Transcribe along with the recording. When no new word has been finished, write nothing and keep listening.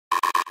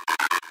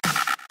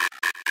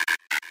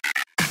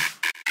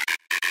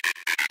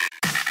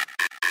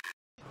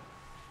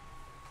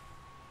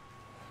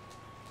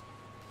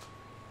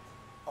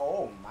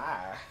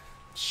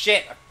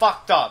shit, I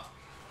fucked up.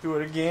 Do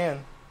it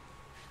again.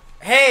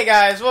 Hey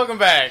guys, welcome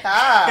back.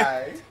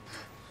 Hi.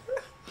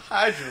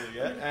 Hi,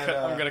 Juliet. And,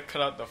 I'm gonna cut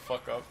out the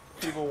fuck up.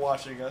 people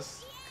watching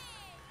us.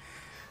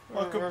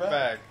 Welcome We're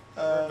back.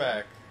 We're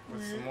back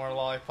with some more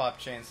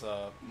Lollipop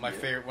Chainsaw.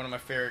 One of my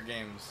favorite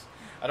games.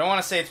 I don't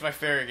want to say it's my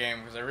favorite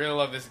game because I really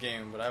love this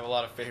game, but I have a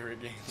lot of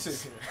favorite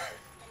games.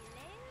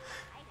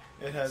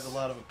 It has a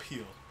lot of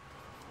appeal.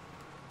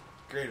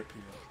 Great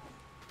appeal.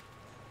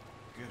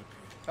 Good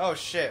appeal. Oh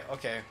shit,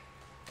 okay.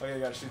 Okay, you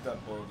gotta shoot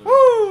that boulder.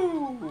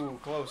 Woo!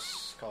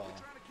 Close call.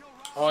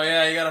 Oh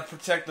yeah, you gotta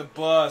protect the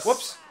bus.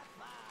 Whoops!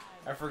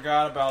 I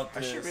forgot about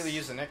this. I should really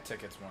use the Nick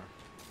tickets more.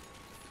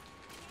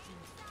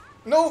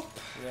 Nope!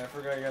 Yeah, I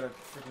forgot you gotta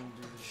freaking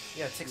do this shit.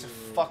 Yeah, it takes a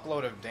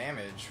fuckload of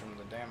damage from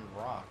the damn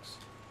rocks.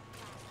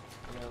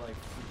 You gotta like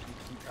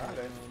keep Got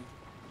it.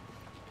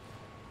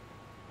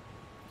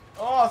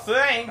 Oh,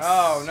 thanks!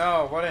 Oh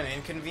no, what an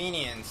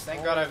inconvenience.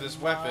 Thank God I have this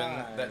weapon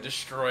my. that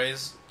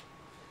destroys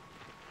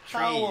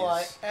trees. How will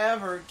I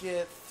ever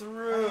get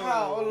through?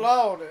 Oh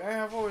Lord, I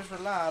have always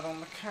relied on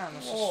the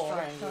kindness Lord,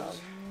 of strangers.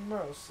 have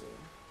mercy.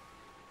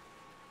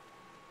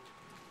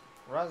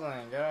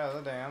 Rosalind, get out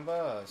of the damn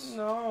bus.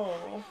 No.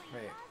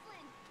 Wait,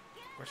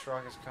 which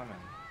rock is coming?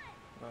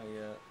 Not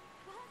yet.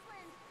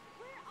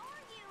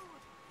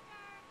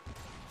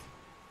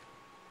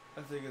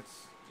 I think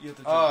it's... You have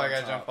to jump on I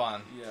gotta top. jump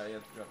on. Yeah, you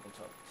have to jump on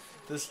top.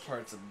 This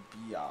part's a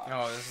biatch.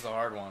 No, this is the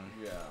hard one.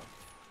 Yeah.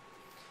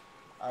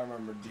 I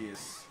remember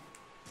this.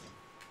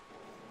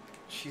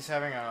 She's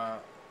having a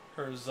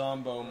Her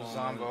Zombo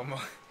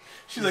moment.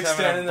 She's like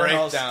having a standing there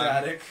all breakdown.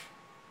 static.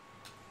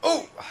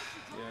 Oh!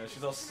 Yeah,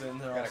 she's all sitting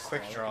there Got all a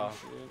quick static draw. and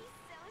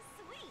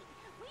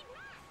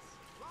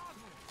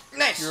shit.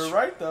 Nice! You were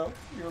right though.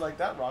 You were like,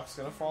 that rock's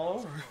gonna fall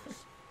over.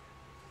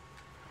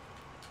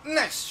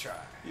 Nice try.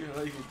 You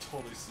know, you can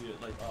totally see it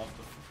like off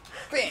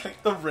the... Bam!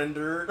 Like the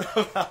render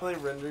of how they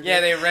rendered Yeah,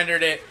 it. they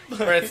rendered it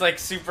where it's like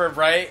super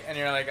bright, and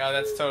you're like, oh,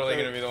 that's totally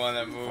gonna be the one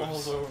that moves.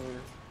 Falls over.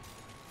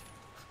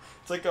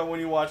 It's like when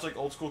you watch like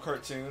old school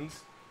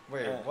cartoons.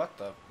 Wait, what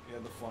the? Yeah,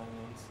 the flying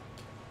ones.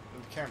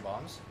 Carrying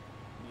bombs?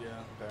 Yeah.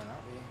 Better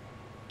not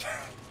be.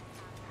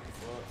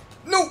 What?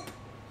 Nope!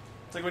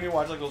 It's like when you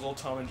watch like those old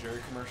Tom and Jerry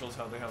commercials,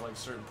 how they have like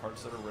certain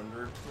parts that are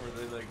rendered,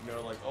 where they like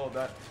know like, oh,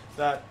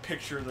 that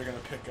picture they're gonna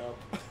pick up.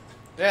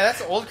 Yeah,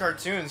 that's old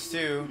cartoons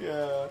too.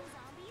 Yeah.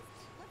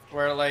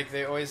 Where like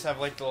they always have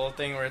like the little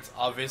thing where it's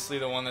obviously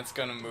the one that's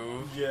gonna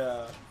move.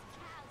 Yeah.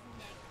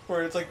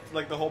 Where it's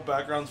like the whole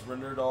background's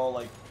rendered all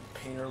like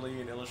painterly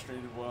and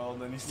illustrated well,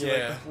 and then you see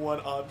like that one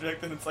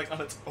object and it's like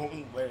on its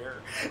own layer,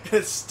 and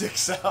it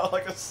sticks out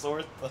like a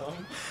sore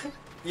thumb.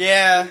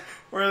 Yeah.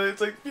 Where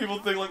it's like people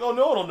think like, oh,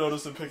 no one will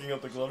notice him picking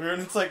up the glove here,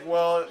 and it's like,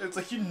 well, it's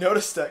like you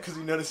noticed that because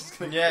you noticed he's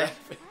gonna grab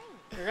it.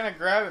 You're gonna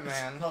grab it,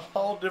 man. A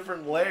whole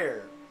different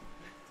layer.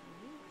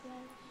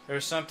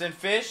 There's something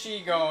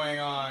fishy going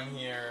on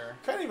here.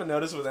 Can't even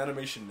notice with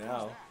animation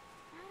now.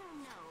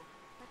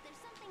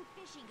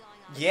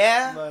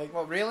 Yeah? Like,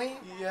 well, really?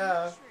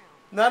 Yeah.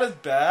 Not as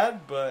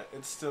bad, but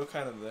it's still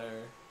kind of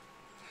there.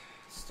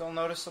 Still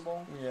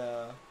noticeable?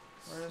 Yeah.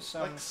 Where's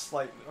some... Like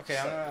slight. Okay,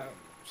 I'm gonna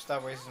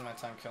stop wasting my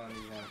time killing these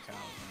damn cows.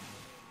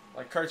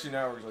 Like Cartoon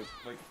Network,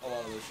 like a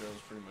lot of those shows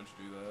pretty much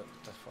do that.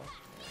 The fuck?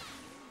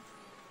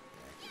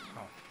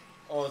 Oh.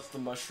 Oh, it's the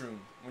mushroom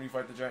when you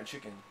fight the giant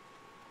chicken.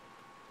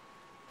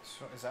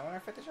 So, is that when I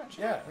fight the giant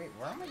chicken? Yeah. Wait,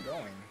 where am I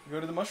going? You go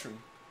to the mushroom.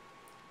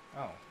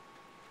 Oh.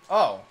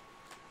 Oh.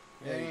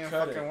 Yeah, It didn't you even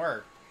cut fucking it.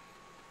 work.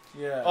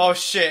 Yeah. Oh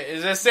shit,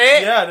 is this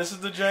it? Yeah, this is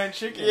the giant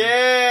chicken.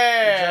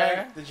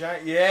 Yeah! The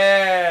giant.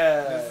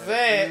 Yeah. This is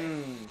it.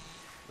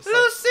 It's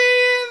Lucy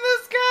in the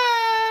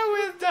sky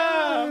with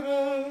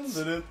diamonds.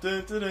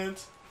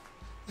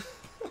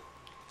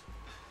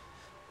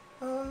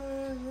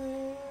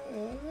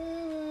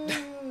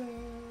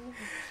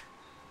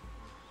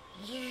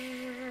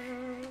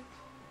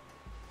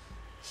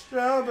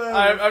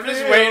 I'm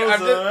just waiting.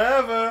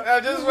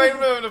 I'm just waiting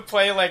for them to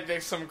play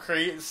like some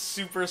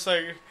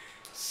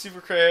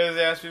super crazy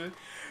ass people.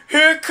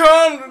 Here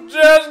comes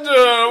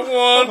Jester,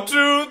 1,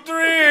 2,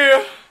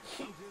 3.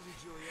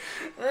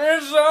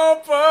 It's all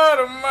part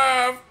of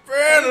my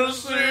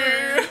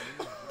fantasy.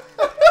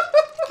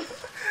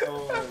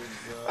 Oh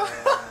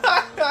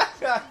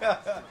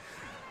god.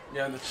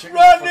 Yeah, the chicken.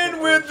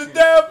 Running with the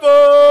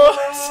devil.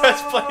 So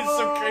it's playing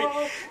some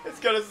crazy. It's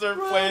gonna start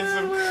playing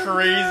some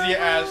crazy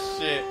ass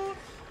shit.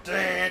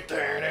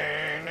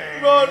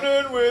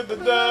 Running with the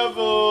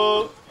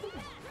devil.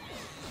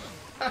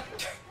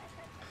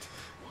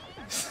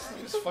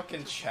 Just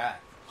fucking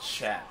chat.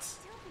 Chat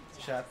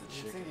the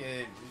chicken.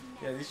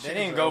 Yeah, these They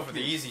didn't go for the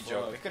easy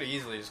joke. They could have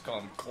easily just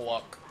called him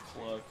Cluck.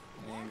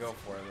 They didn't go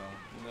for it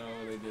though.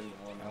 No, they didn't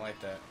want to. I like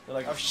that. They're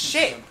like, Oh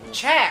shit! simple.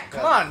 Chat!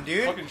 Come on,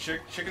 dude! Fucking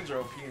chickens are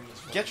OP in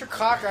this. Get your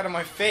cock out of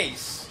my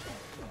face!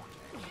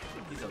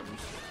 He's a loser.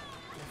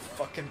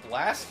 Fucking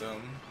blast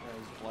him. Yeah,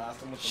 he's blast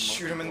him with the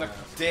Shoot him in monkey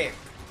the blast. dick.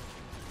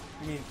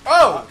 You mean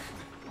Oh!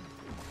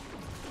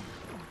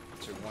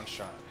 It's a one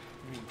shot.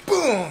 You mean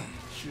Boom!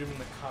 shoot him in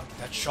the cock.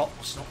 That shot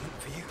was not meant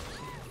for you.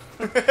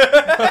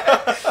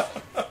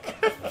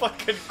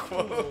 Fucking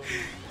quote.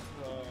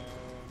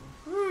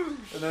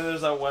 And then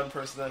there's that one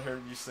person that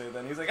heard you say that,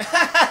 and he's like,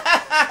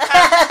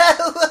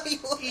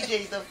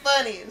 EJ's the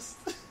funniest.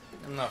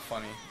 I'm not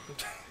funny.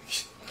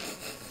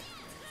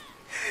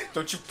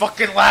 Don't you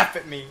fucking laugh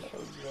at me. Oh,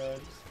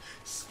 God.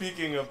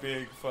 Speaking of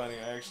being funny,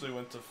 I actually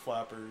went to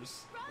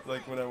Flappers.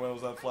 Like, when I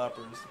was at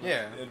Flappers.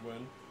 Yeah.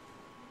 Edwin.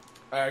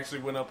 I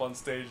actually went up on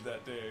stage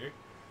that day.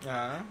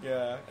 Uh-huh.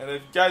 Yeah. And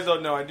if you guys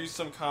don't know, I do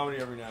some comedy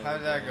every now and then. How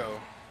did that go?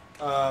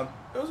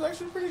 It was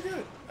actually pretty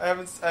good. I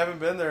haven't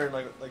been there in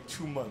like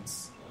 2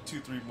 months.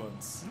 2-3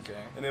 months.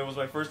 Okay. And it was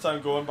my first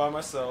time going by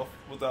myself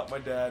without my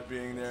dad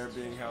being there,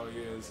 being how he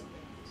is.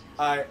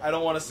 I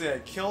don't want to say I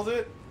killed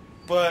it,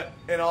 but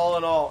in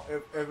all,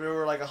 if it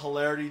were like a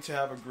hilarity to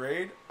have a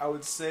grade, I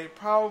would say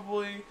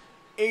probably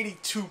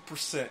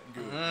 82%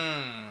 good.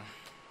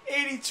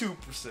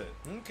 82%.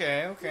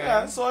 Okay.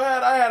 Yeah, so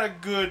I had a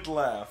good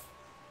laugh.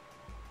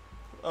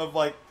 Of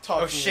like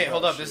talking. Oh shit,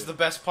 hold up, this is the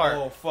best part.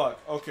 Oh fuck,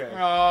 okay.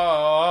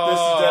 Oh. This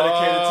is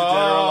dedicated to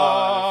Dead or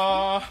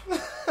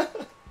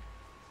Alive.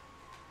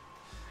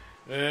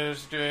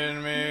 It's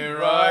getting me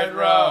right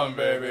round,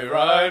 baby,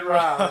 right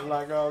round.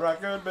 Like a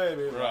record,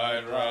 baby.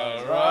 Right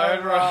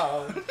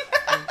round.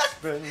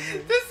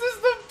 This is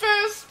the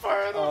best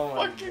part of the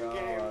fucking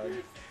game,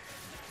 dude.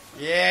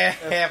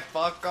 Yeah,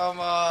 fuck them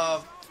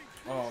up.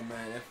 Oh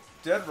man, if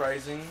Dead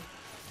Rising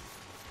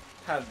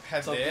had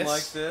something this?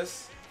 like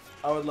this,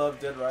 I would love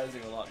Dead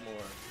Rising a lot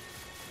more.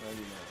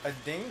 A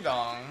ding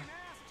dong.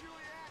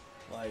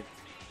 Like,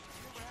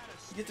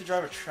 you get to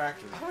drive a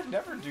tractor. I would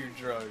never do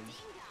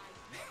drugs.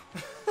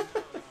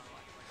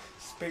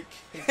 I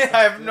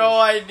I have no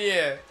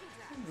idea.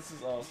 This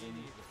is awesome.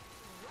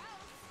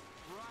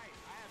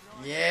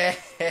 Yeah.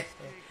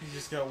 You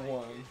just got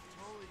one.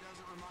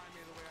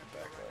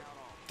 Back up.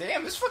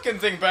 Damn, this fucking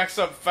thing backs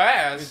up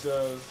fast. It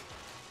does.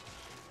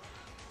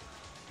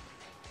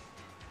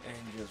 And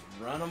just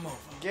run them over.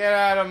 Get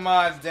out of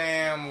my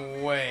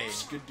damn way.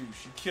 Skadoosh.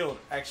 She killed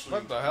actually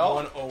What the hell?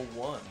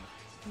 101.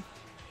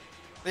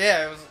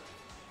 Yeah, it was.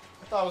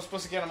 I thought I was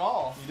supposed to get them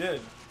all. You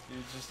did.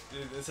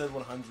 It said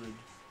 100.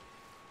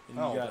 And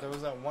Oh, you got, there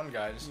was that one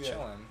guy just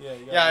chilling. Yeah,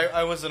 you got Yeah,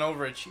 I was an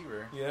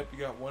overachiever. Yep, you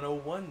got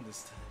 101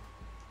 this time.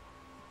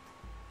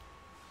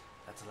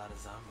 That's a lot of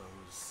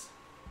zombos.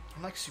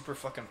 I'm like super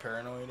fucking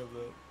paranoid of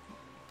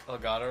the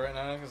Elgato right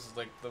now because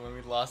like when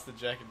we lost the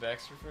Jack and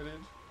Daxter footage.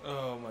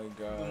 Oh my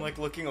god. I'm like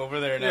looking over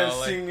there now. Yeah,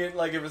 like, seeing it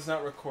like if it's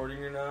not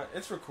recording or not.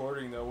 It's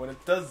recording though. When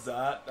it does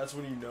that, that's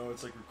when you know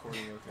it's like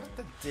recording okay. What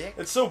the dick?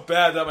 It's so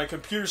bad that my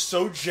computer's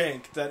so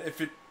jank that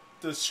if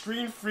the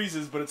screen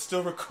freezes but it's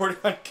still recording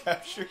on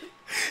capture,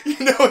 you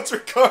know it's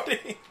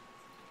recording.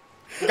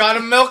 Gotta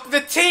milk the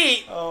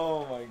teat!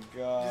 Oh my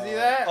god. Did you see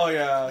that? Oh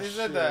yeah, You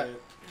said that.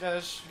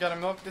 Gotta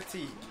milk the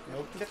teat.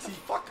 Get the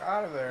fuck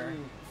out of there. I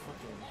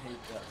fucking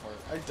hate that part.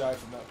 I died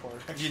from that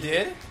part. Actually. You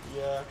did?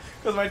 Yeah,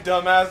 because my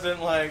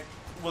dumbass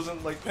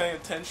wasn't paying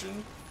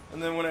attention,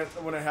 and then when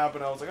it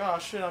happened, I was like, oh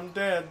shit, I'm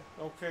dead.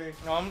 Okay.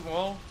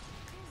 Well,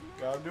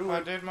 gotta do it. I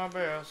did my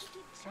best.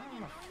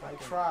 I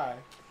try.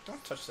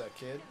 Don't touch that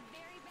kid.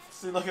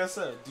 See, like I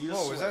said,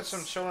 Whoa, is that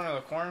some Children of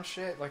the Corn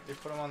shit? Like they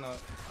put him on the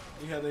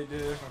Yeah, they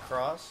did.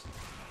 cross?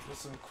 With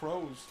some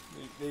crows.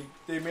 They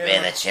made We're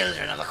him the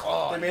children of the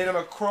corn. They made him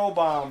a crow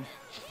bomb.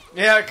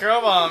 Yeah,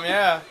 crow bomb.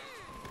 Yeah.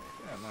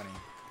 Yeah, money.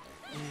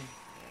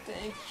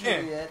 Thank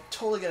you. Yeah,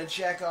 totally gonna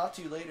jack off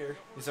to you later.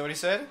 Is that what he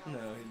said? No,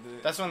 he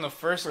did. That's when the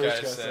first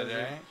guy said,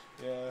 right?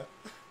 Yeah.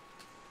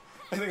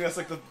 I think that's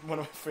like one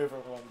of my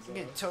favorite ones. I'm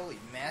gonna totally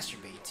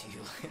masturbate to you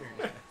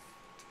later.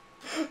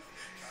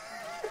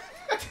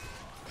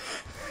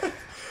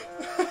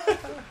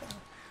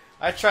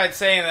 I tried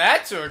saying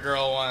that to a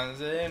girl once.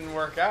 It didn't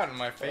work out in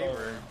my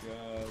favor.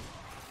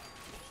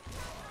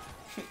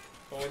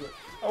 Oh my god.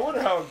 I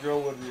wonder how a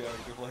girl would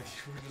react if like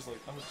you were just like,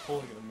 I'm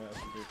totally gonna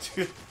masturbate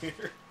to you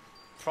later.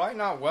 Probably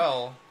not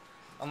well.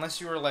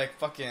 Unless you were like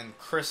fucking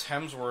Chris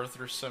Hemsworth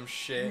or some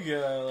shit.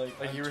 Yeah,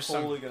 like you were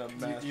totally gonna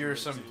masturbate. You were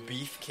some to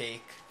you. beefcake.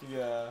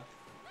 Yeah.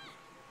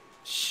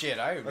 Shit,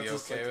 I would be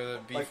That's okay just, with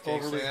a like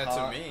beefcake saying that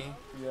hot. to me.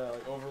 Yeah,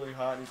 like overly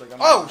hot. And he's like, I'm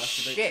Oh gonna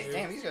masturbate shit! to you.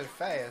 Damn, these guys are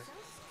fast.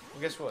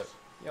 Well, guess what?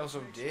 He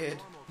also did.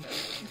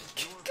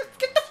 Get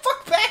the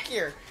fuck back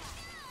here!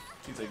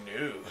 He's like,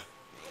 no.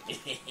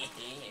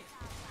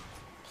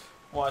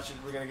 Watch it.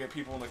 We're gonna get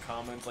people in the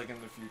comments, like in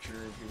the future,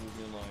 people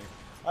being like,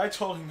 I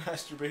totally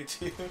masturbate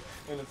to you,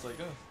 and it's like,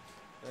 oh,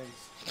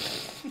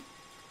 thanks.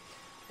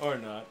 Or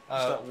not.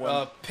 Just that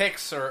one.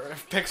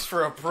 Pics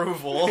for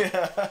approval.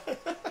 Yeah.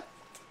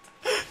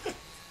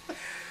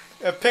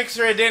 A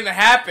picture it didn't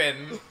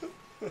happen.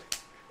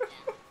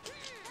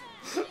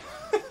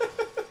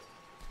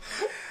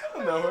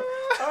 I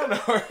don't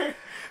know.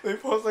 They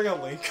post like a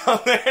link on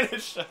there and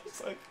it shows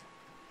like.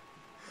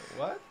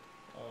 What?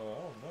 Oh, I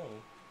don't know.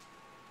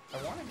 I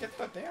want to get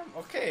the damn.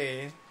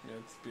 Okay. Yeah,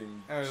 it's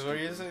being. Anyways, what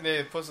do you say?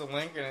 They post a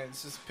link and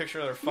it's just a picture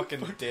of their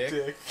fucking dick.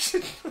 And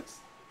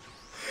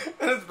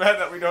it's bad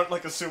that we don't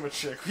like assume a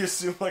chick. We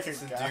assume like a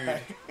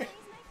guy. Dude.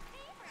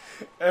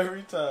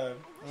 Every time.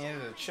 Yeah,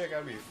 the chick,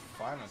 I'd be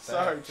fine with that.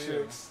 Sorry,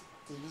 too. chicks.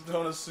 So just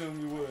don't assume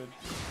you would.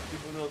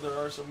 Even though there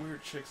are some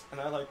weird chicks, and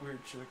I like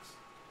weird chicks.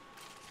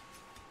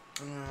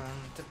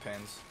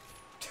 Depends.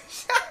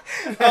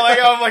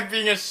 I'm like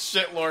being a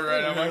shitlord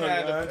right now. I'm like,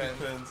 Yeah,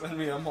 depends. I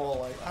mean, I'm all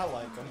like, I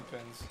like them.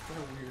 Depends.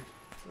 They're weird.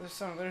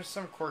 There's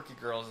some quirky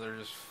girls that are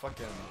just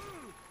fucking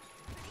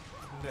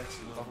Next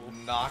level.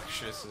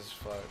 obnoxious as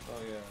fuck.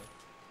 Oh yeah.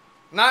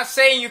 Not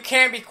saying you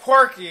can't be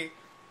quirky.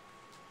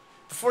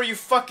 Before you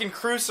fucking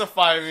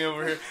crucify me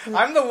over here,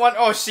 I'm the one.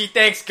 Oh, see,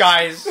 thanks,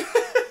 guys.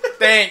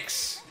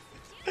 Thanks.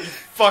 You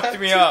fucked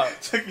me up.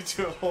 Took you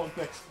to a whole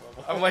next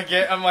level. I'm like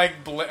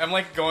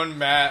going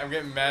mad. I'm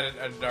getting mad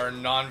at our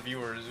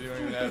non-viewers. We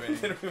don't even have any.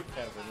 They don't even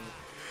have any.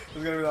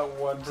 There's gonna be that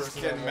one person.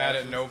 Just getting mad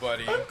at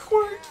nobody. I'm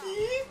quirky.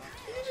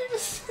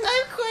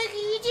 I'm quirky.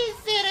 You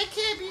just said I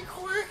can't be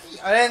quirky.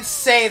 I didn't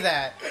say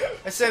that.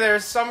 I said there are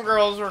some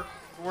girls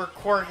who are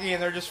quirky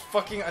and they're just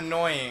fucking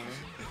annoying.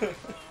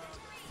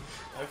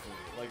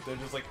 Like they're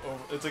just like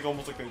over. It's like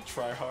almost like they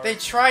try hard. They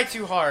try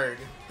too hard.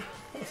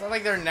 It's not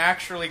like they're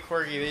naturally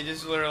quirky. They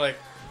just literally like,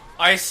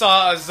 I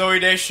saw a Zooey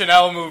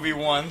Deschanel movie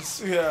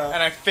once, yeah,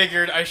 and I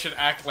figured I should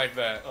act like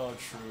that. Oh,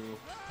 true.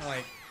 I'm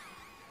like,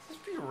 let's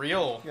be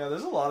real. Yeah,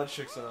 there's a lot of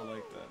chicks that are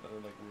like that. That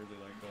are like weirdly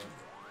like that.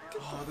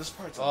 Oh, this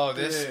part's.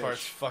 This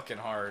part's fucking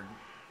hard.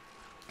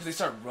 They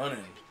start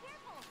running.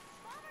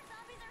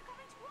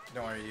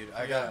 Don't worry, dude.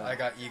 I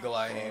got eagle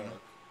eye aim.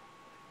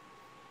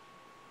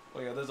 Oh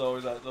yeah, there's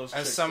always those.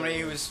 As somebody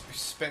who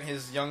spent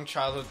his young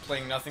childhood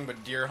playing nothing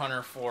but Deer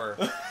Hunter 4,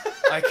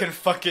 I can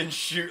fucking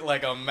shoot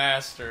like a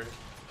master.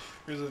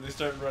 Here's what they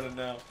start running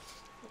now.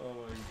 Oh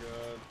my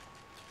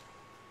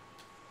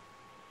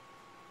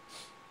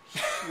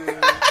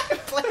god.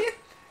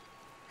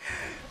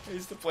 I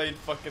used to play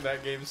fucking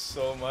that game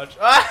so much. Good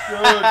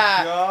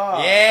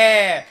god.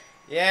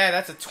 Yeah,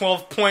 that's a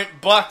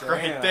 12-point buck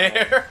right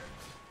there.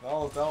 That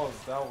was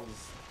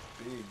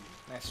big.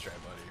 Nice try,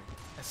 buddy.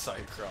 I saw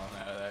you crawling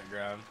out of that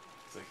ground.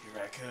 It's like, here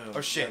I come.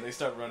 Oh shit. Yeah, they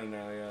start running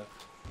now, yeah.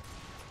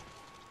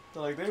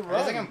 They're like, they run. I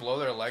guess I can blow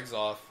their legs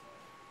off.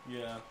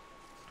 Yeah.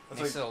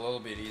 That's Makes like, it a little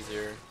bit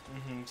easier.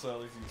 so at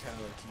least you kind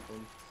of like keep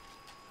them.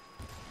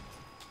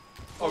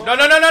 Oh,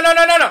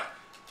 no!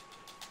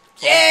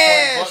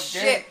 Yeah!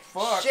 Shit!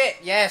 Fuck. Shit,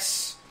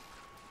 yes!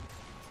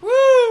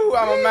 Woo!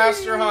 I'm a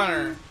master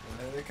hunter. And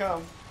there they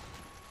come.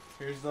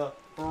 Here's the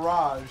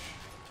barrage.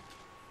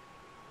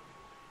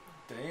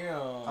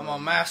 Damn. I'm a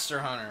master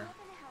hunter.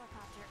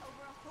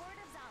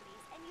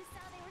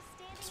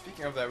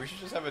 Speaking of that, we should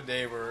just have a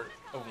day where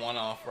a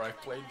one-off where I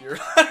play Deer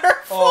Hunter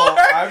 4. Oh,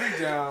 I'd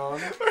be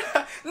down.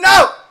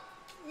 No!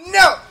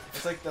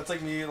 That's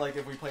like me, like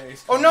if we play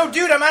Ace Oh Combat. no,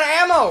 dude, I'm out of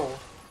ammo!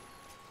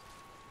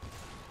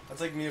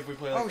 That's like me if we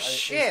play like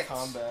shit. Ace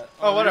Combat.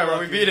 Oh, whatever,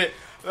 we beat it.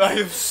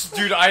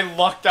 Dude, I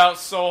lucked out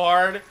so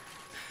hard.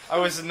 I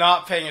was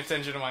not paying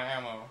attention to my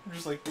ammo. I'm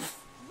just like...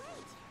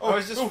 I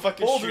was just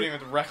fucking boulder. shooting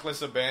with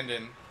reckless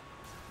abandon.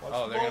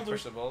 Watch They're gonna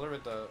push the boulder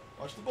with the...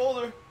 Watch the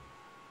boulder.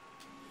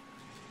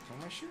 Who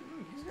am I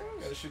shooting? These guys?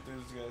 Gotta shoot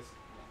these guys.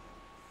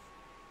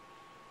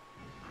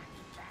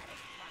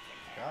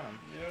 Got him.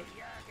 Yep.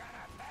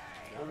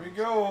 There we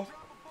go.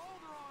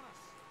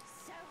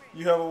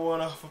 You have a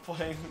one-off of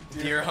playing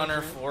Deer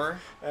Hunter 4.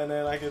 And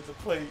then I get to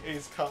play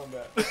Ace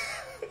Combat.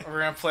 We're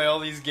gonna play all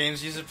these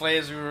games we used to play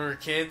as we were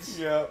kids.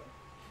 Yeah.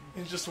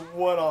 And just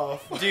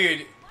one-off.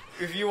 Dude,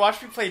 if you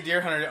watch me play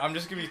Deer Hunter, I'm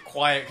just gonna be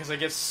quiet because I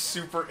get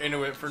super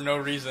into it for no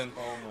reason.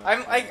 Oh my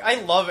God.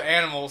 I love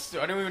animals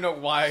too. I don't even know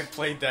why I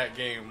played that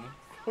game.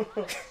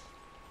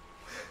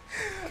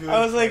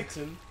 I was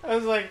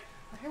like,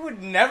 I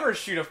would never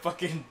shoot a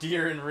fucking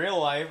deer in real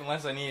life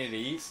unless I needed to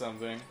eat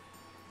something.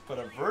 But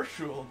a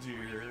virtual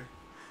deer,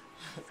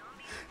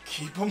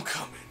 keep them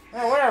coming.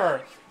 Oh,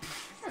 whatever.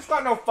 It's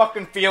got no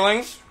fucking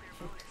feelings.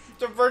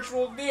 It's a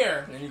virtual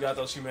deer. And then you got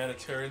those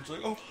humanitarians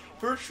like, oh,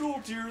 virtual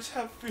deers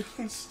have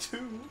feelings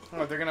too.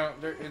 Oh, they're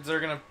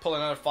gonna pull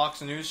another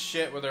Fox News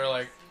shit where they're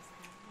like,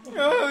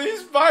 oh,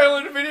 these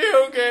violent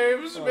video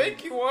games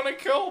make you want to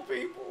kill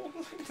people.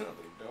 No,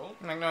 they don't.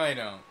 I'm like, no, they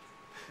don't.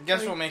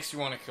 Guess what makes you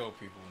want to kill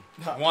people?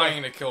 Not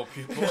Wanting to kill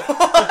people.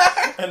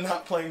 And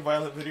not playing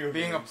violent video games.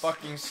 Being a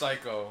fucking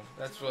psycho.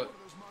 That's what...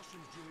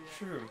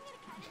 True.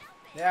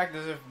 They act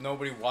as if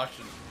nobody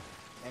watches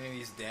any of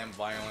these damn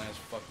violent-ass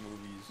fuck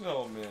movies.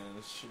 Oh man,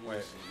 this shit.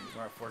 Wait,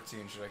 we're at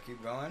 14. Should I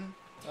keep going?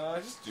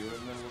 Just do it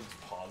and then we'll just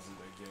pause it,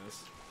 I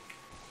guess.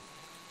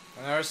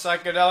 Another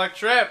psychedelic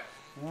trip!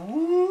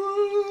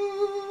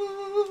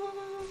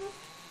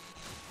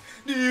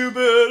 Do you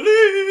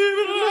believe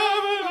in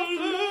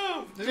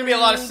love? There's gonna be a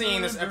lot of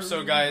singing this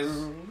episode, guys.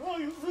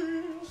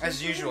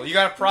 As usual. You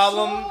got a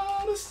problem?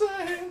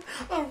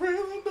 I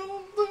really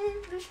don't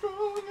think you're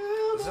strong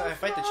enough. I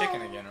fight the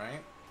chicken again,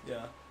 right?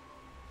 Yeah.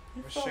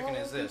 Which chicken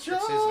is this?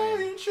 What's his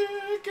name?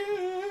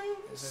 Chicken.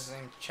 Is his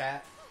name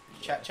Chat?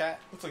 Chat?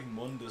 Looks like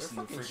Mundus in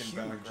the freaking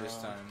background. This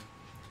time.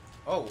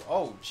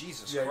 Oh,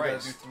 Jesus Christ. Yeah, you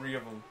gotta do 3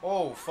 of them.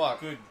 Oh, fuck.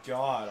 Good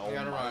God. I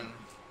gotta run.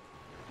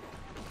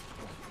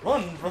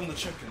 Run from the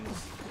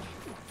chickens.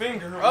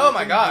 Finger. Oh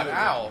my god, good.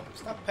 ow.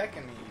 Stop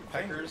pecking me, you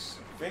peckers.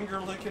 Finger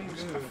licking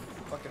Just good.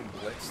 fucking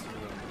blitz through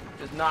them.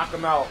 Just knock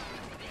them out.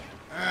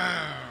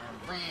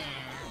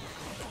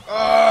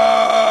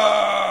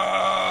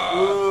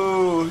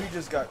 Ooh, he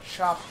just got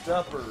chopped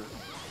up or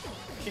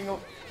King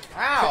of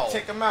Ow!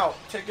 Take him out.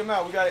 Take him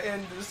out. We gotta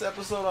end this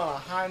episode on a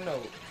high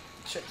note.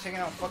 Taking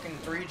out fucking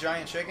 3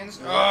 giant chickens?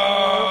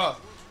 Ugh!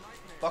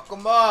 Fuck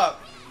them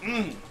up!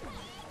 Mm.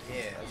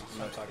 Yeah, that's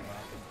what I'm talking about.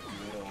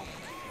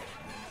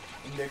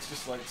 Nick's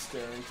just like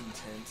staring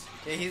content.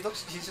 Yeah, he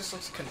just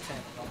looks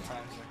content at all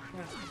times.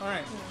 Like, yeah,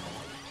 alright.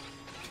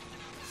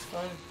 It's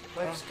fine.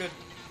 Life's good.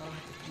 I don't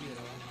have to pee at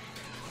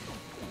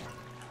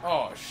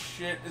all. Oh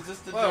shit, is this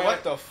the Whoa,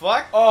 what the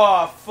fuck?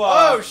 Oh fuck.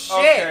 Oh shit!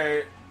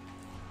 Okay.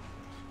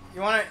 You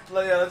want it?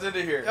 Yeah, let's end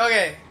it here.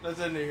 Okay. Let's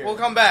end it here. We'll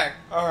come back.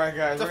 Alright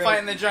guys. To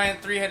fighting the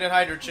giant 3-headed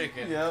Hydra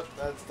chicken. Yep,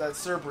 that's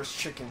Cerberus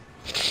chicken.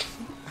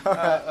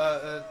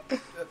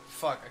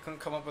 Fuck, I couldn't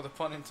come up with a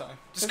pun in time.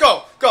 Just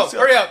go! Go!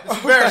 Hurry up! It's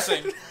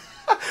embarrassing.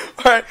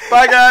 Alright,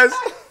 bye guys!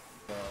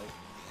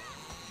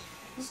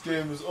 This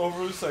game is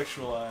overly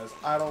sexualized.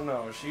 I don't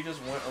know. She just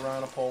went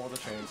around a pole with a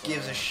chainsaw.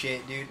 Gives a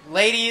shit, dude.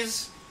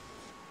 Ladies!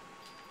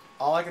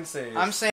 All I can say is... I'm saying